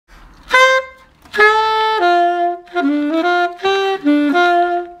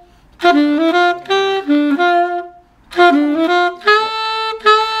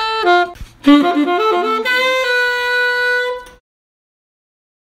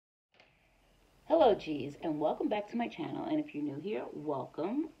Hello G's and welcome back to my channel, and if you're new here,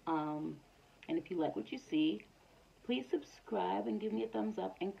 welcome. And if you like what you see, please subscribe and give me a thumbs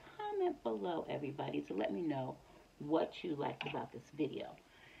up and comment below, everybody, to let me know what you liked about this video.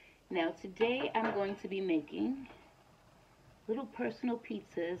 Now today I'm going to be making little personal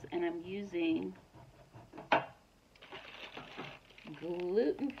pizzas, and I'm using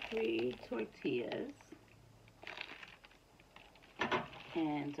gluten-free tortillas,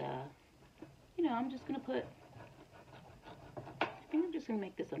 and I'm just going to I think I'm just going to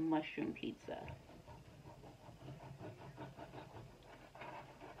make this a mushroom pizza.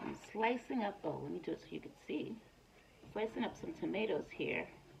 I'm slicing up, oh, let me do it so you can see. Slicing up some tomatoes here.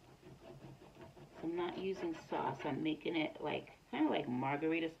 So I'm not using sauce. I'm making it kind of like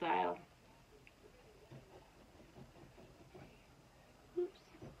margarita style. Oops.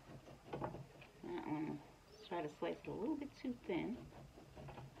 That one, let's try to slice it a little bit too thin.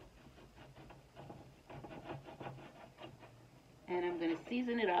 And I'm going to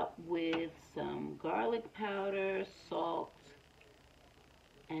season it up with some garlic powder, salt,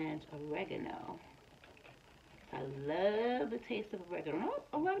 and oregano. I love the taste of oregano.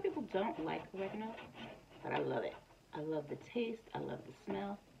 A lot of people don't like oregano, but I love it. I love the taste. I love the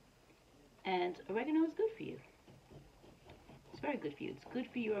smell. And oregano is good for you. It's very good for you. It's good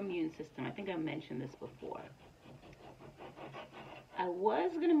for your immune system. I think I mentioned this before. I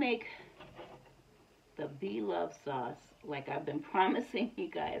was going to make the Bee Love sauce like I've been promising you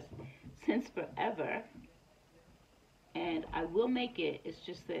guys since forever, and I will make it. It's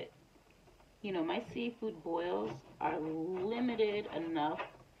just that, my seafood boils are limited enough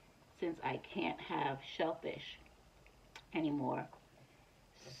since I can't have shellfish anymore.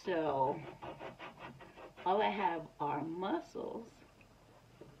 So all I have are mussels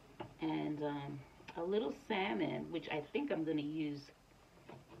and a little salmon, which I think I'm going to use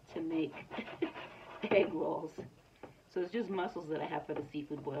to make egg rolls. So it's just mussels that I have for the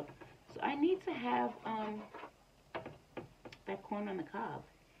seafood boil. So I need to have that corn on the cob,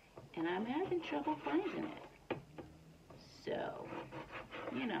 and I'm having trouble finding it. So,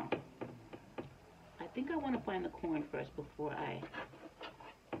 I think I want to find the corn first before I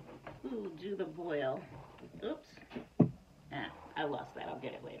do the boil. Oops. I lost that. I'll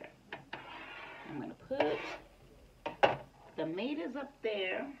get it later. I'm going to put the tomatoes up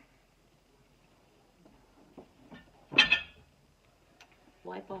there.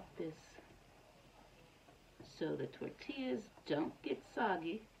 Wipe off this so the tortillas don't get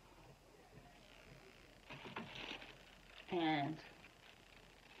soggy. And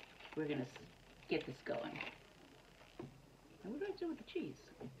we're going to get this going. Now, what do I do with the cheese?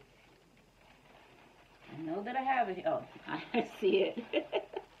 I know that I have it. Oh, I see it.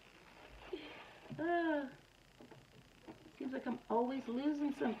 Seems like I'm always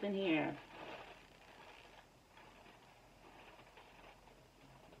losing something here.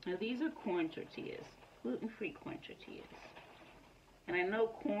 Now these are corn tortillas, gluten-free corn tortillas. And I know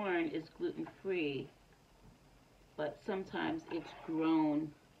corn is gluten-free, but sometimes it's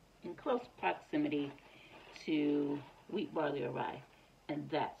grown in close proximity to wheat, barley, or rye. And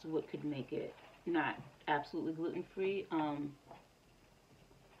that's what could make it not absolutely gluten-free.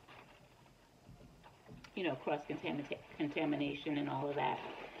 Cross-contamination and all of that.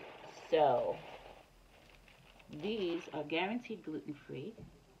 So these are guaranteed gluten-free.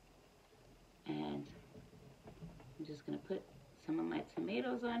 And I'm just going to put some of my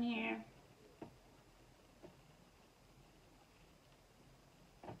tomatoes on here.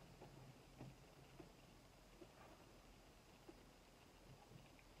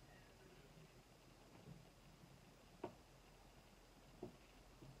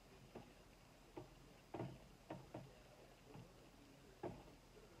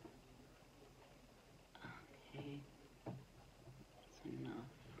 Okay, that's enough.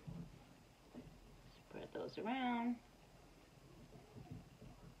 Spread those around.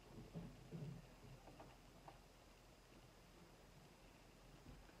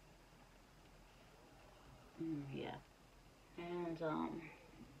 Yeah. And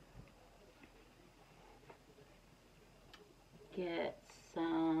get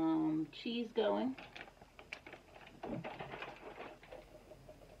some cheese going.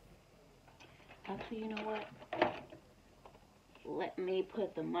 Actually, you know what? Let me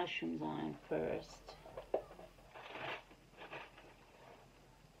put the mushrooms on first.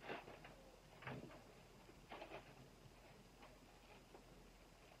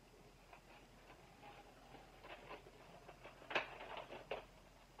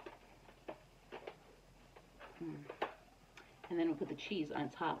 And then we'll put the cheese on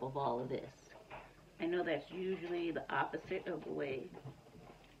top of all of this. I know that's usually the opposite of the way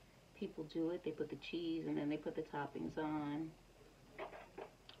people do it. They put the cheese and then they put the toppings on.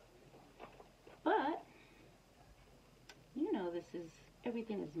 But, you know,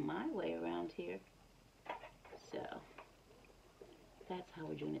 everything is my way around here. So, that's how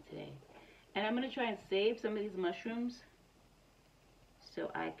we're doing it today. And I'm going to try and save some of these mushrooms so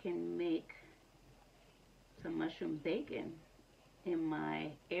I can make some mushroom bacon in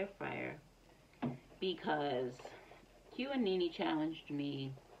my air fryer, because Q and Nene challenged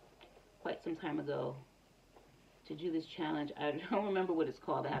me quite some time ago to do this challenge. I don't remember what it's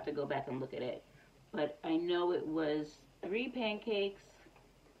called. I have to go back and look at it. But I know it was 3 pancakes,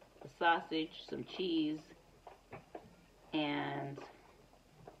 a sausage, some cheese, and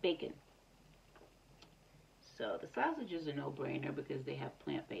bacon. So the sausage is a no-brainer because they have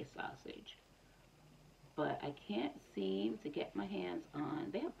plant-based sausage. But I can't seem to get my hands on,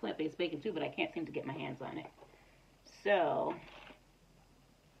 they have plant-based bacon too, but I can't seem to get my hands on it. So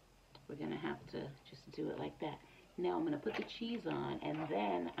we're going to have to just do it like that. Now I'm going to put the cheese on, and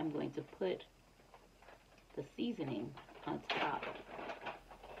then I'm going to put the seasoning on top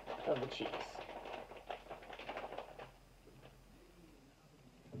of the cheese.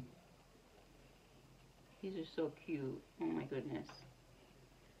 These are so cute. Oh my goodness.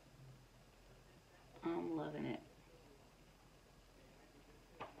 I'm loving it.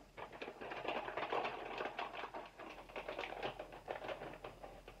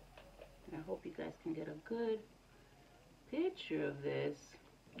 And I hope you guys can get a good picture of this.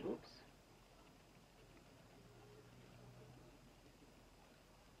 Oops.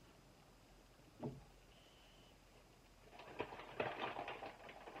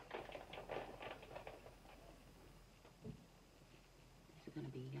 These are going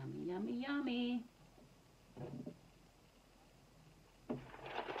to be yummy, yummy, yummy.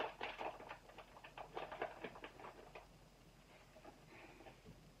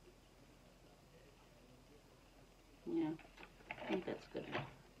 Yeah, I think that's good enough.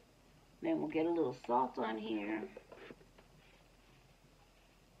 Then we'll get a little salt on here.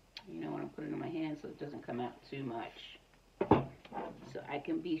 You know, when I'm putting it in my hand so it doesn't come out too much. So I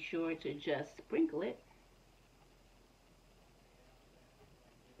can be sure to just sprinkle it.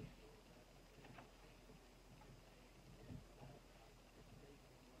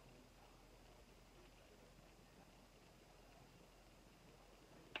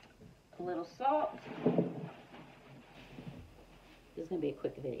 A little salt. This is going to be a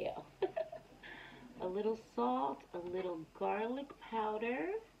quick video. A little salt, a little garlic powder.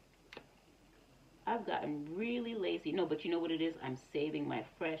 I've gotten really lazy. No, but you know what it is? I'm saving my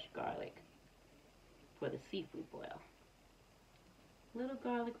fresh garlic for the seafood boil. Little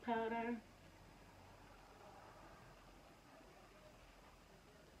garlic powder.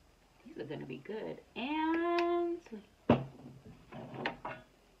 These are going to be good. And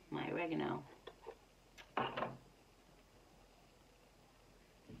my oregano.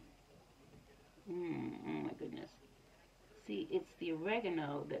 Oh my goodness. See, it's the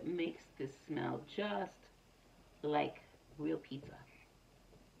oregano that makes this smell just like real pizza.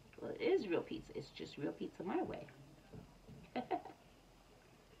 Well, it is real pizza. It's just real pizza my way.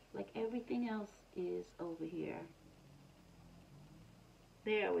 Like everything else is over here.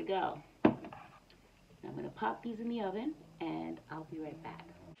 There we go. Now I'm going to pop these in the oven, and I'll be right back.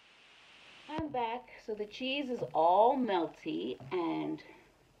 I'm back. So the cheese is all melty and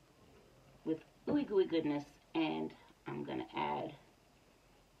with ooey gooey goodness, and I'm going to add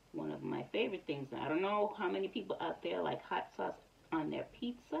one of my favorite things. Now, I don't know how many people out there like hot sauce on their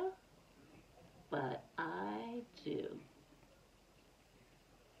pizza, but I do.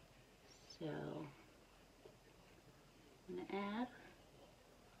 So I'm going to add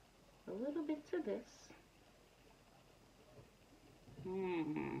a little bit to this.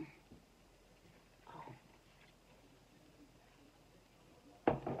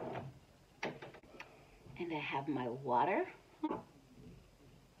 And I have my water. Now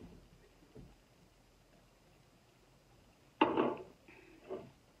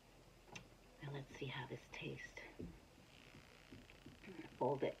let's see how this tastes. I'm gonna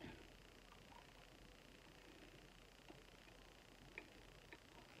fold it.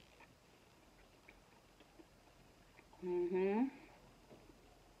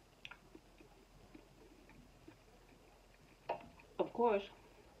 Of course,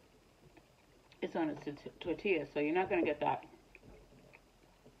 it's on a tortilla, so you're not going to get that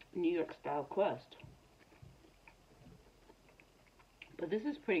New York style crust. But this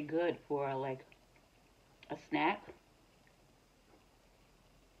is pretty good for like a snack.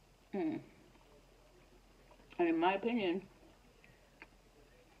 And in my opinion,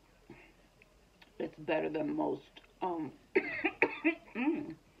 it's better than most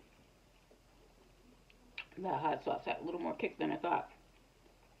That hot sauce had a little more kick than I thought.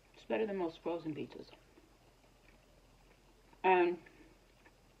 It's better than most frozen pizzas. And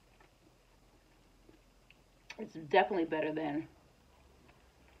it's definitely better than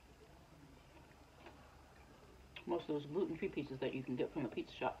most of those gluten-free pizzas that you can get from a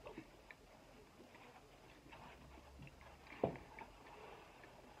pizza shop.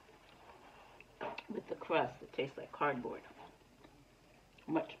 With the crust that tastes like cardboard.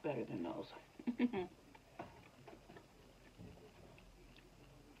 Much better than those.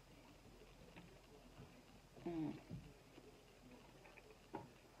 mm.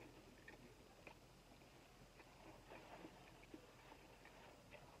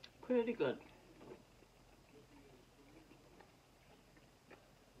 Pretty good.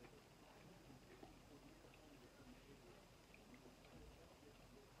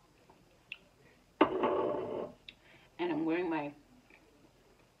 And I'm wearing my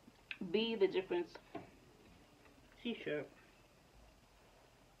Be the Difference t-shirt.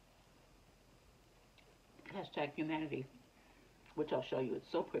 Hashtag humanity, which I'll show you.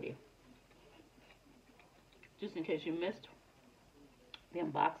 It's so pretty. Just in case you missed the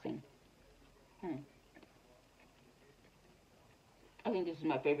unboxing. I think this is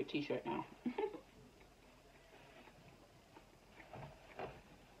my favorite t-shirt now.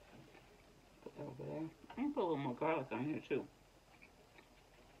 Put that over there. I'm gonna put a little more garlic on here too.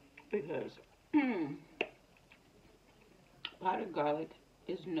 Because potted garlic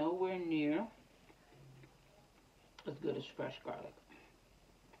is nowhere near as good as fresh garlic.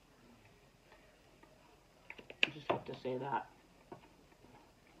 I just have to say that.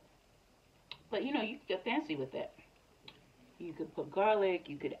 But you know, you can get fancy with it. You could put garlic,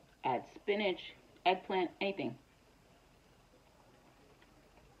 you could add spinach, eggplant, anything.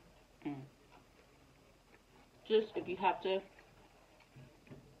 Just if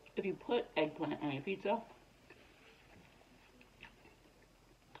you put eggplant on your pizza,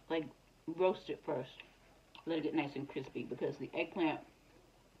 like roast it first. Let it get nice and crispy because the eggplant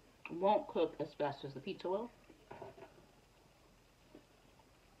won't cook as fast as the pizza will.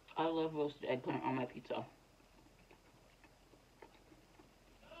 I love roasted eggplant on my pizza.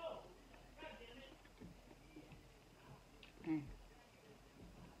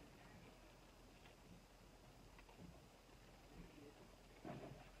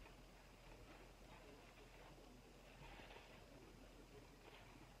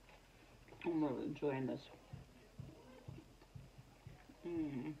 I'm really enjoying this.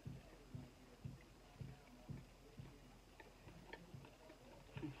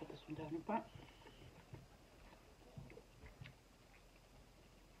 Put this one down in front.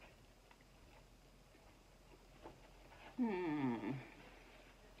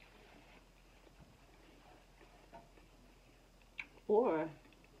 Or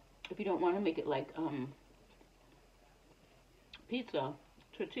if you don't want to make it like pizza,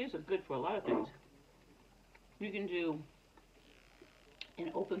 tortillas are good for a lot of things. You can do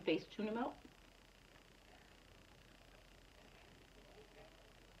an open-faced tuna melt.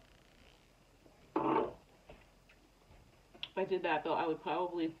 If I did that though, I would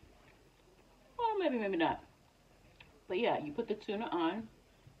probably, well, maybe not. But yeah, you put the tuna on,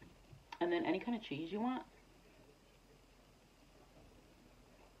 and then any kind of cheese you want.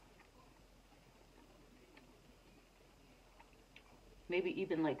 Maybe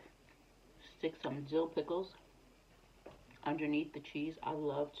even like stick some dill pickles underneath the cheese. I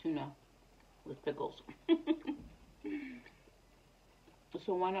love tuna with pickles.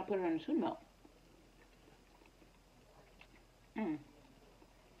 So why not put it on a tuna melt?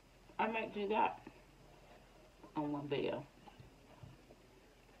 I might do that on one video.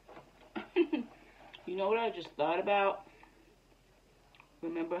 You know what I just thought about?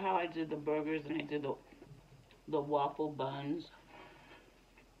 Remember how I did the burgers and I did the waffle buns?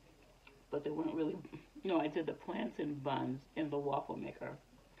 But they weren't really, no, I did the plantain buns in the waffle maker.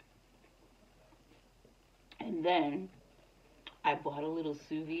 And then I bought a little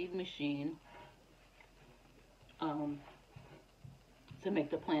sous vide machine to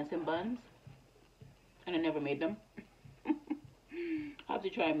make the plantain buns. And I never made them. I'll have to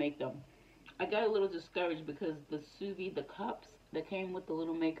try and make them. I got a little discouraged because the sous vide, the cups that came with the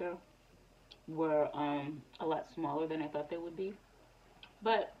little maker were a lot smaller than I thought they would be.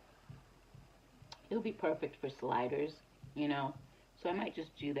 But it'll be perfect for sliders, you know. So I might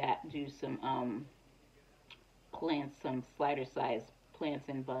just do that, do some some slider size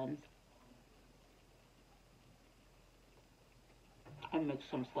plantain buns. And make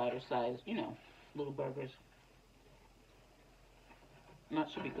some slider size, you know, little burgers. And that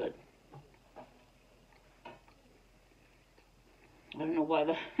should be good. I don't know why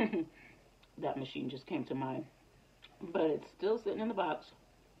That machine just came to mind. But it's still sitting in the box.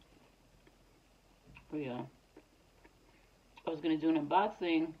 Yeah. I was going to do an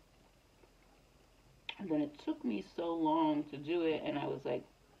unboxing, and then it took me so long to do it, and I was like,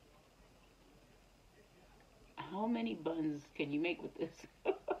 how many buns can you make with this?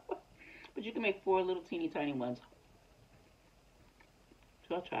 But you can make 4 little teeny tiny ones.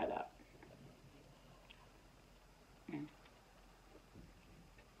 So I'll try that.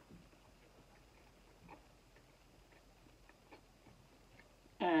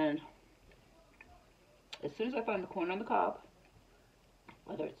 And as soon as I find the corn on the cob,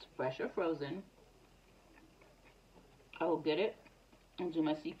 whether it's fresh or frozen, I will get it and do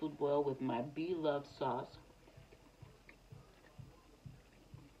my seafood boil with my beloved sauce.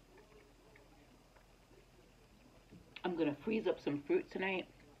 I'm going to freeze up some fruit tonight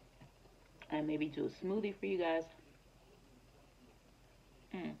and maybe do a smoothie for you guys.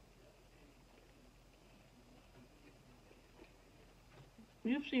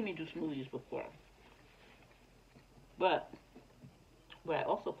 You've seen me do smoothies before. But what I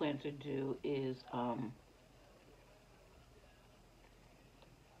also plan to do is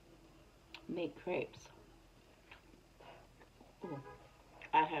make crepes. Ooh.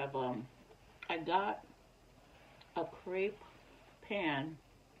 I have I got a crepe pan.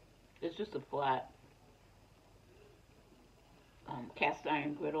 It's just a flat cast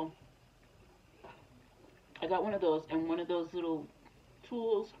iron griddle. I got one of those, and one of those little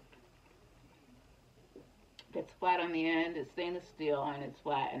tools that's flat on the end. It's stainless steel and it's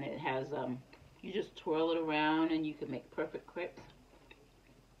flat, and it has you just twirl it around and you can make perfect crepes.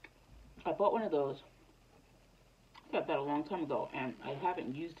 I bought one of those. I got that a long time ago, and I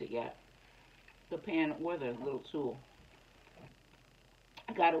haven't used it yet. The pan or the little tool.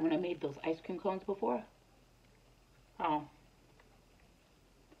 I got it when I made those ice cream cones before. Oh,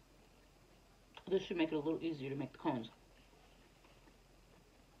 this should make it a little easier to make the cones.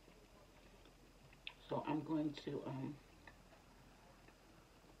 So I'm going to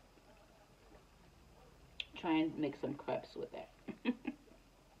try and make some crepes with that.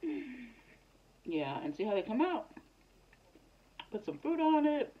 Yeah, and see how they come out. Put some fruit on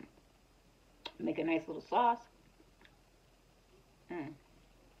it. Make a nice little sauce.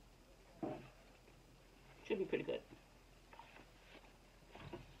 Should be pretty good.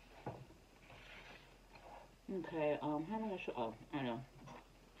 Okay, how am I gonna show? Oh, I know.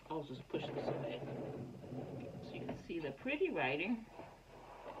 I'll just push this away so you can see the pretty writing.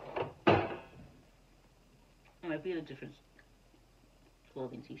 It might be a different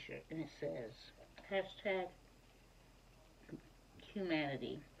clothing t-shirt, and it says hashtag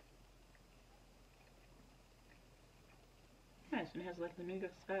humanity. Nice, and it has like the New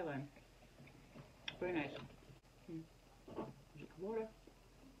York skyline. Very nice. Drink water.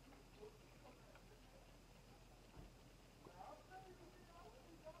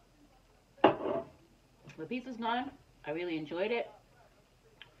 The pizza's gone. I really enjoyed it.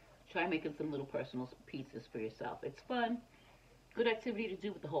 Try making some little personal pizzas for yourself. It's fun. Good activity to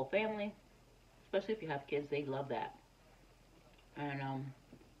do with the whole family. Especially if you have kids, they love that. And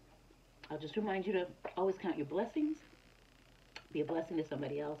I'll just remind you to always count your blessings. Be a blessing to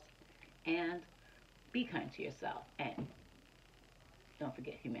somebody else. And be kind to yourself. And don't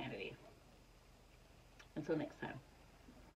forget humanity. Until next time.